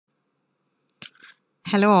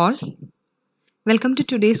Hello all, welcome to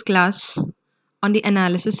today's class on the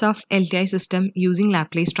analysis of LTI system using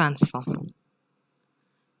Laplace transform.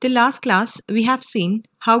 Till last class, we have seen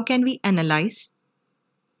how can we analyze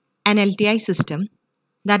an LTI system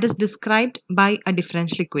that is described by a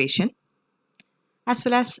differential equation, as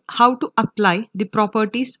well as how to apply the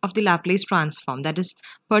properties of the Laplace transform, that is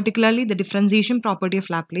particularly the differentiation property of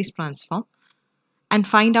Laplace transform, and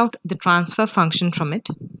find out the transfer function from it,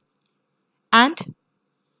 and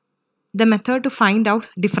the method to find out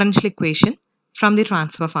differential equation from the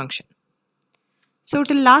transfer function. So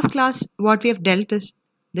till last class, what we have dealt is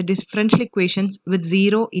the differential equations with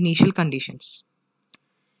zero initial conditions.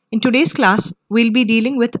 In today's class, we'll be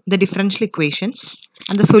dealing with the differential equations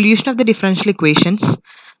and the solution of the differential equations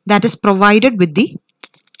that is provided with the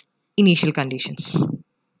initial conditions.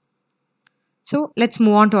 So let's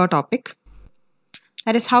move on to our topic,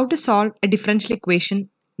 that is how to solve a differential equation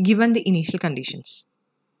given the initial conditions.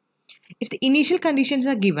 If the initial conditions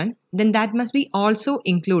are given, then that must be also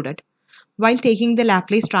included while taking the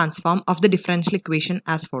Laplace transform of the differential equation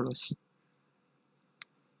as follows.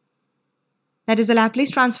 That is, the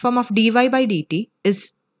Laplace transform of dy by dt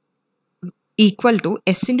is equal to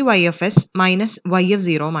s into y of s minus y of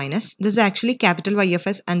 0 minus. This is actually capital Y of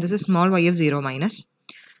s and this is small y of 0 minus.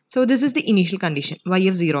 So this is the initial condition, y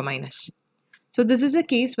of 0 minus. So this is a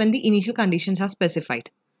case when the initial conditions are specified.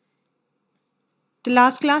 The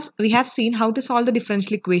last class, we have seen how to solve the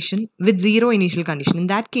differential equation with zero initial condition. In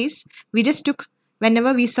that case, we just took,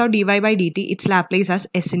 whenever we saw dy by dt, its Laplace as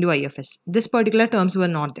s into y of s. This particular terms were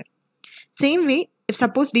not there. Same way, if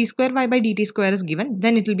suppose d square y by dt square is given,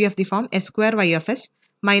 then it will be of the form s square y of s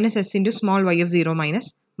minus s into small y of 0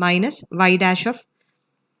 minus y dash of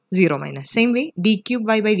 0 minus. Same way, d cube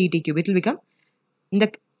y by dt cube, it will become,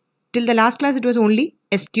 till the last class it was only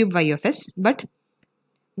s cube y of s, but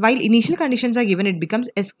while initial conditions are given, it becomes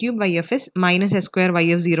s cube y of s minus s square y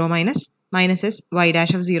of 0 minus s y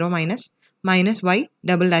dash of 0 minus y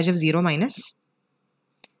double dash of 0 minus.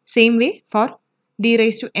 Same way for d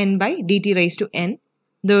raised to n by dt raised to n,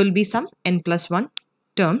 there will be some n plus 1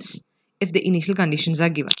 terms if the initial conditions are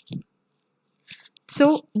given.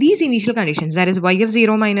 So these initial conditions, that is y of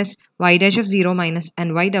 0 minus, y dash of 0 minus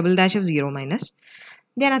and y double dash of 0 minus,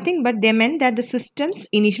 they are nothing but they meant that the system's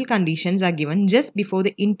initial conditions are given just before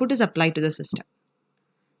the input is applied to the system.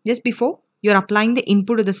 Just before you're applying the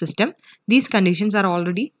input to the system, these conditions are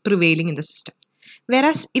already prevailing in the system.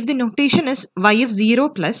 Whereas if the notation is y of 0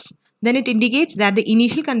 plus, then it indicates that the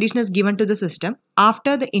initial condition is given to the system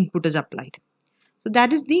after the input is applied. So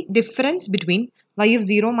that is the difference between y of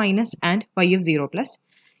 0 minus and y of 0 plus.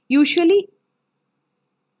 Usually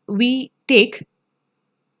we take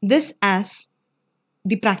this as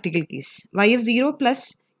the practical case. Y of 0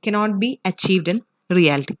 plus cannot be achieved in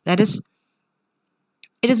reality. That is,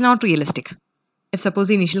 it is not realistic if suppose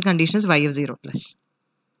the initial condition is y of 0 plus.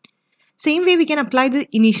 Same way we can apply the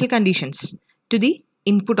initial conditions to the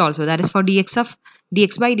input also. That is, for dx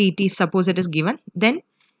by dt, if suppose it is given, then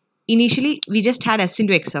initially we just had s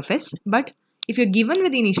into x of s, but if you're given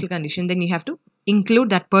with the initial condition, then you have to include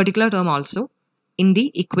that particular term also in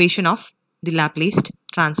the equation of the Laplace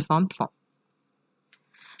transform form.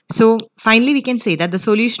 So finally we can say that the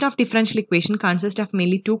solution of differential equation consists of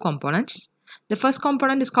mainly two components. The first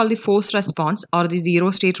component is called the forced response or the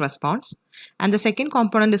zero state response, and the second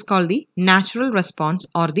component is called the natural response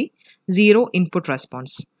or the zero input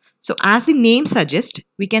response. So as the name suggests,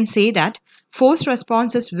 we can say that forced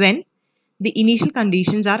response is when the initial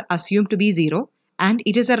conditions are assumed to be zero and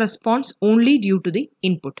it is a response only due to the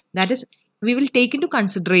input. That is, we will take into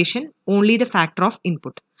consideration only the factor of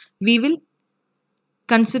input. We will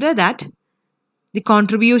consider that the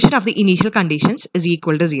contribution of the initial conditions is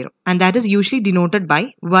equal to 0, and that is usually denoted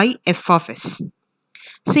by y f of s.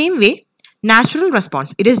 Same way, natural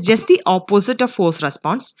response, it is just the opposite of forced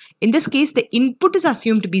response. In this case, the input is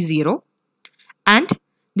assumed to be 0 and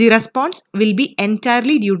the response will be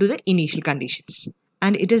entirely due to the initial conditions,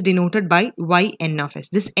 and it is denoted by y n of s.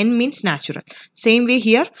 This n means natural. Same way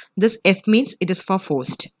here, this f means it is for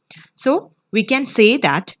forced. So we can say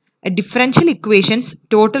that a differential equation's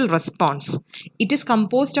total response, it is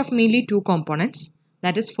composed of mainly two components,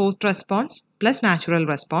 that is forced response plus natural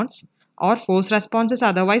response, or forced response is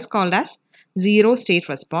otherwise called as zero state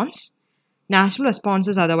response. Natural response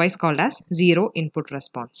is otherwise called as zero input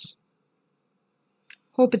response.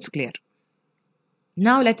 Hope it's clear.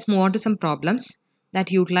 Now let's move on to some problems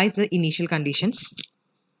that utilize the initial conditions.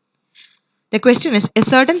 The question is, a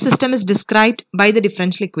certain system is described by the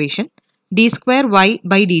differential equation d square y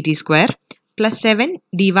by dt square plus 7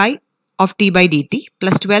 dy of t by dt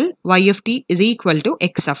plus 12 y of t is equal to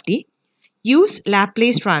x of t Use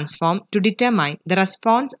Laplace transform to determine the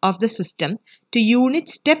response of the system to unit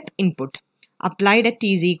step input applied at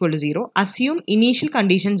t is equal to 0. Assume initial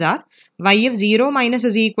conditions are y of 0 minus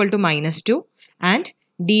is equal to minus 2 and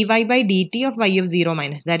dy by dt of y of 0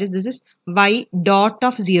 minus, that is, this is y dot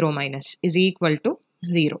of 0 minus is equal to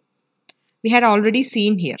 0. We had already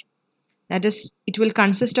seen here, that is, it will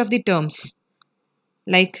consist of the terms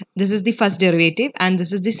like this is the first derivative and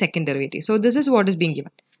this is the second derivative. So this is what is being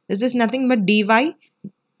given. This is nothing but dy by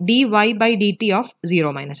dt of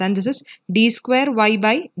 0 minus, and this is d square y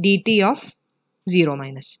by dt of 0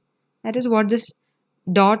 minus. That is what this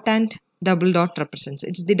dot and double dot represents.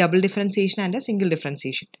 It's the double differentiation and a single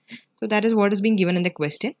differentiation. So that is what is being given in the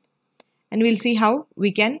question, and we'll see how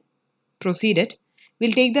we can proceed it.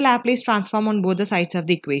 We'll take the Laplace transform on both the sides of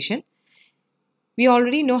the equation. We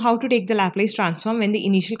already know how to take the Laplace transform when the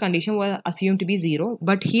initial condition was assumed to be 0,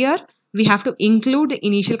 but here we have to include the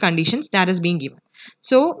initial conditions that is being given.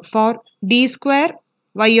 So for d square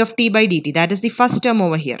y of t by dt, that is the first term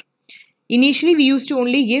over here. Initially we used to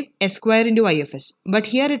only give s square into y of s, but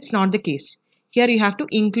here it's not the case. Here you have to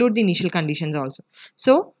include the initial conditions also.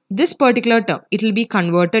 So this particular term, it will be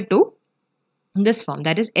converted to this form,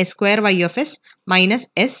 that is s square y of s minus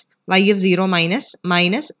s y of 0 minus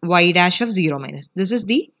minus y dash of 0 minus. This is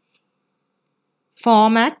the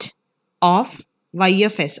format of y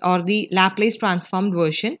of s, or the Laplace transformed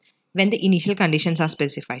version when the initial conditions are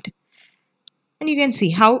specified. And you can see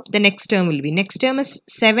how the next term will be. Next term is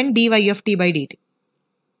 7 dy of t by dt.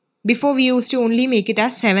 Before we used to only make it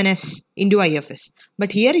as 7s into y of s,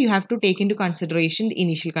 but here you have to take into consideration the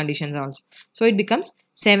initial conditions also. So it becomes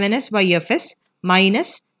 7s y of s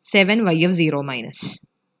minus 7 y of 0 minus.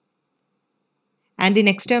 And the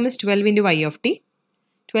next term is 12 into y of t.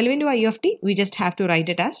 12 into y of t, we just have to write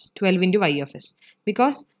it as 12 into y of s,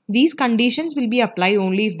 because these conditions will be applied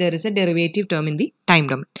only if there is a derivative term in the time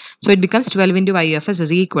domain. So it becomes 12 into y of s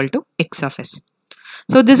is equal to x of s.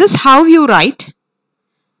 So this is how you write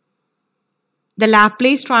the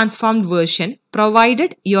Laplace transformed version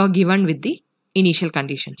provided you are given with the initial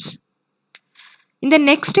conditions. In the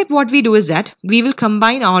next step, what we do is that we will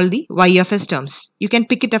combine all the y of s terms. You can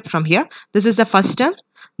pick it up from here. This is the first term,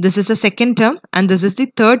 this is the second term, and this is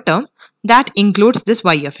the third term that includes this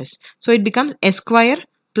y of s. So it becomes s square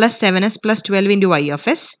plus 7s plus 12 into y of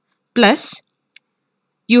s, plus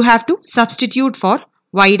you have to substitute for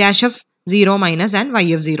y dash of 0 minus and y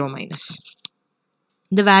of 0 minus.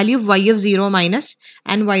 The value of y of 0 minus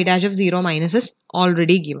and y dash of 0 minus is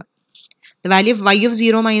already given. The value of y of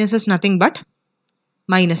 0 minus is nothing but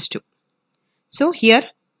minus 2. So here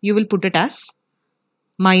you will put it as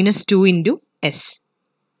minus 2 into s.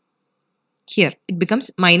 Here it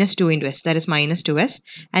becomes minus 2 into s, that is minus 2s,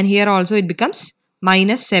 and here also it becomes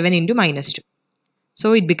minus 7 into minus 2.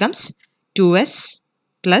 So it becomes 2s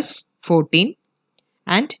plus 14,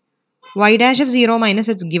 and y dash of 0 minus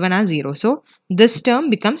it's given as 0. So this term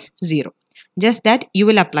becomes 0. Just that you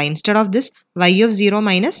will apply, instead of this y of 0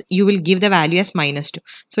 minus, you will give the value as minus 2.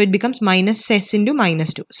 So it becomes minus s into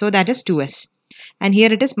minus 2. So that is 2s. And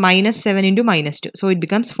here it is minus 7 into minus 2. So it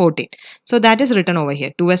becomes 14. So that is written over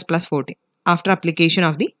here, 2s plus 14, after application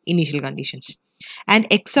of the initial conditions. And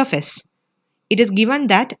x of s, it is given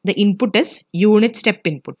that the input is unit step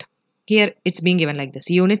input. Here it's being given like this,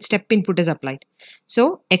 unit step input is applied.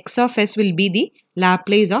 So x of s will be the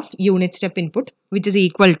Laplace of unit step input, which is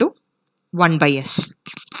equal to 1 by s.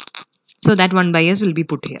 So that 1 by s will be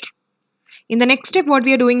put here. In the next step, what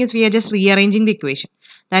we are doing is we are just rearranging the equation.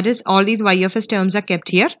 That is, all these y of s terms are kept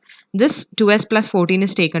here. This 2s plus 14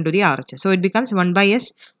 is taken to the RHS. So it becomes 1 by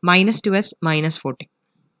s minus 2s minus 14.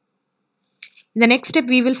 In the next step,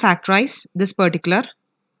 we will factorize this particular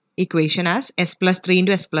equation as s plus 3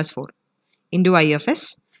 into s plus 4 into y of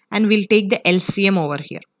s, and we'll take the LCM over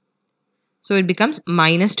here. So it becomes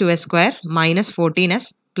minus 2s square minus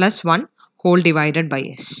 14s plus 1 whole divided by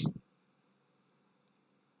s.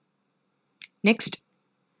 Next,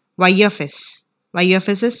 y of s. Y of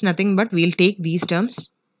s is nothing but we'll take these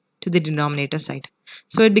terms to the denominator side.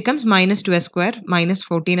 So it becomes minus 2s square minus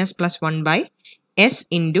 14s plus 1 by s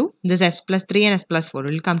into this s plus 3 and s plus 4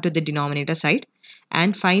 will come to the denominator side.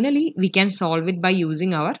 And finally, we can solve it by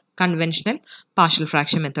using our conventional partial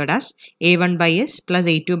fraction method as a1 by s plus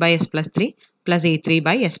a2 by s plus 3 plus a3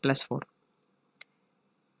 by s plus 4.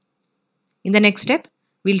 In the next step,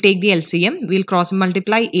 we'll take the LCM. We'll cross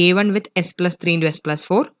multiply a1 with s plus 3 into s plus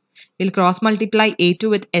 4. We'll cross multiply a2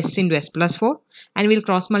 with s into s plus 4. And we'll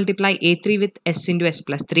cross multiply a3 with s into s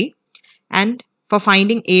plus 3. And for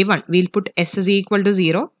finding a1, we'll put s is equal to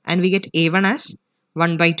 0. And we get a1 as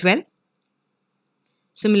 1 by 12.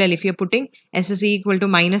 Similarly, if you're putting s is equal to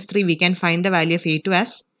minus 3, we can find the value of a2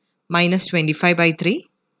 as minus 25 by 3.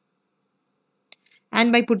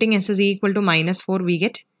 And by putting s is equal to minus 4, we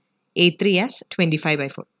get a3 as 25 by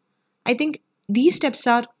 4. I think these steps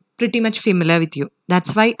are pretty much familiar with you.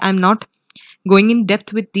 That's why I'm not going in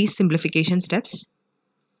depth with these simplification steps.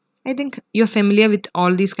 I think you're familiar with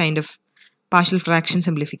all these kind of partial fraction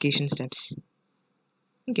simplification steps.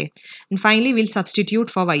 Okay, and finally we'll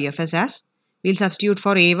substitute for y of s as, we'll substitute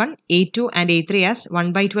for a1, a2 and a3 as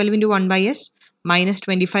 1 by 12 into 1 by s minus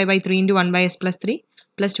 25 by 3 into 1 by s plus 3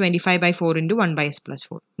 plus 25 by 4 into 1 by s plus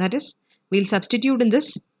 4. That is, we'll substitute in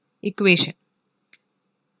this equation.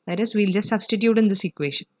 That is, we'll just substitute in this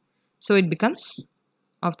equation. So it becomes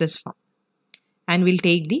of this form. And we'll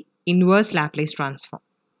take the inverse Laplace transform.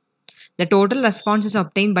 The total response is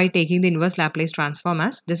obtained by taking the inverse Laplace transform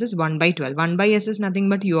as, this is 1 by 12. 1 by s is nothing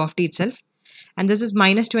but u of t itself. And this is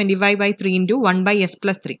minus 25 by 3 into 1 by s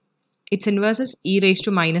plus 3. Its inverse is e raised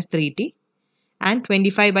to minus 3t. And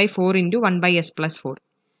 25 by 4 into 1 by s plus 4.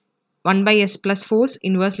 1 by s plus 4's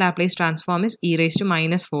inverse Laplace transform is e raised to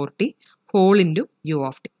minus 4t whole into u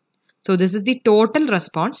of t. So this is the total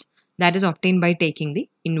response that is obtained by taking the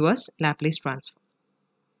inverse Laplace transform.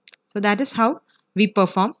 So that is how we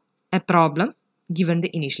perform a problem given the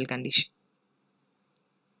initial condition.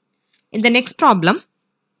 In the next problem,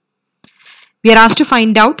 we are asked to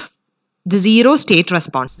find out the zero state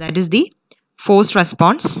response, that is the forced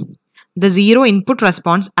response, the zero input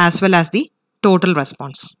response as well as the total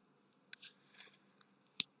response.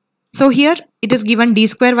 So here it is given d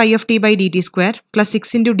square y of t by dt square plus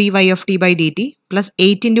 6 into dy of t by dt plus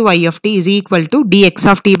 8 into y of t is equal to dx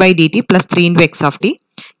of t by dt plus 3 into x of t.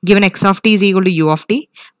 Given x of t is equal to u of t,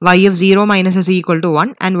 y of 0 minus is equal to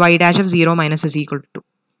 1 and y dash of 0 minus is equal to 2.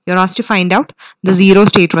 You are asked to find out the zero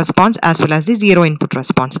state response as well as the zero input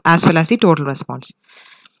response as well as the total response.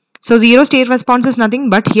 So zero state response is nothing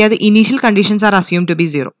but here the initial conditions are assumed to be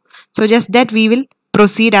 0. So just that we will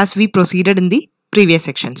proceed as we proceeded in the previous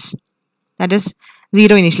sections. That is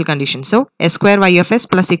 0 initial condition. So s square y of s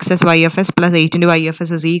plus 6s y of s plus 8 into y of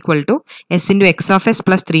s is equal to s into x of s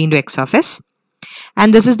plus 3 into x of s.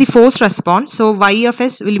 And this is the forced response. So y of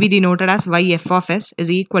s will be denoted as y f of s is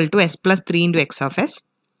equal to s plus 3 into x of s.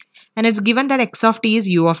 And it's given that x of t is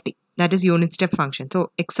u of t. That is unit step function.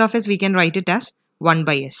 So x of s we can write it as 1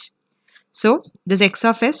 by s. So this x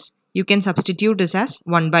of s you can substitute this as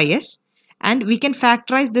 1 by s. And we can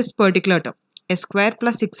factorize this particular term. S square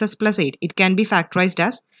plus 6s plus 8. It can be factorized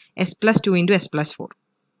as s plus 2 into s plus 4.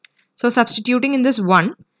 So substituting in this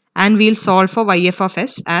 1 and we'll solve for yf of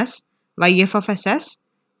s as yf of s as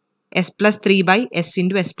s plus 3 by s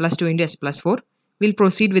into s plus 2 into s plus 4. We'll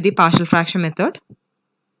proceed with the partial fraction method.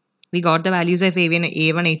 We got the values of a1,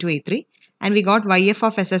 a2, a3 and we got yf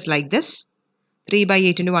of s as like this. 3 by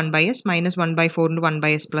 8 into 1 by s minus 1 by 4 into 1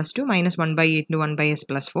 by s plus 2 minus 1 by 8 into 1 by s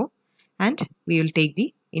plus 4. And we will take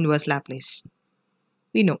the inverse Laplace.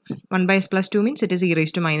 We know 1 by s plus 2 means it is e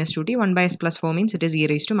raised to minus 2t. 1 by s plus 4 means it is e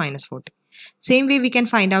raised to minus 4t. Same way we can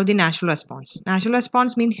find out the natural response. Natural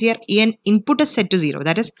response means here an input is set to 0.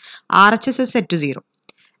 That is RHS is set to 0.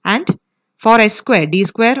 And for s square, d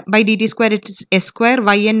square by dt square, it is s square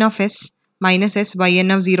yn of s minus s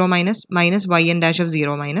yn of 0 minus minus yn dash of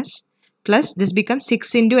 0 minus. Plus this becomes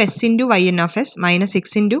 6 into s into yn of s minus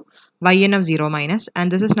 6 into yn of 0 minus.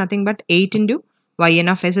 And this is nothing but 8 into yn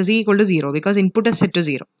of s is equal to 0 because input is set to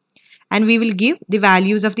 0. And we will give the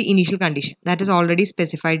values of the initial condition that is already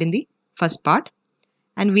specified in the first part.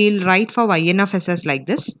 And we will write for yn of s as like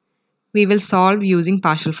this. We will solve using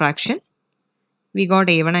partial fraction. We got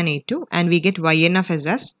a1 and a2 and we get yn of s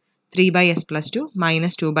as 3 by s plus 2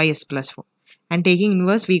 minus 2 by s plus 4. And taking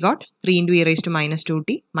inverse we got 3 into e raised to minus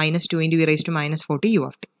 2t minus 2 into e raised to minus 4t u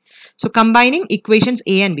of t. So combining equations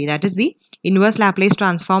a and b, that is the inverse Laplace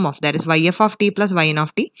transform of that is yf of t plus yn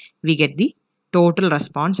of t, we get the total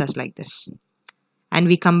response as like this. And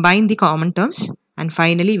we combine the common terms and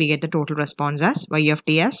finally we get the total response as y of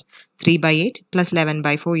t as 3 by 8 plus 11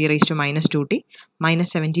 by 4 e raised to minus 2t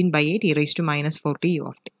minus 17 by 8 e raised to minus 4t u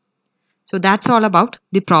of t. So that's all about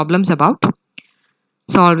the problems about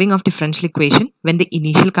solving of differential equation when the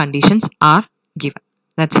initial conditions are given.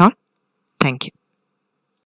 That's all. Thank you.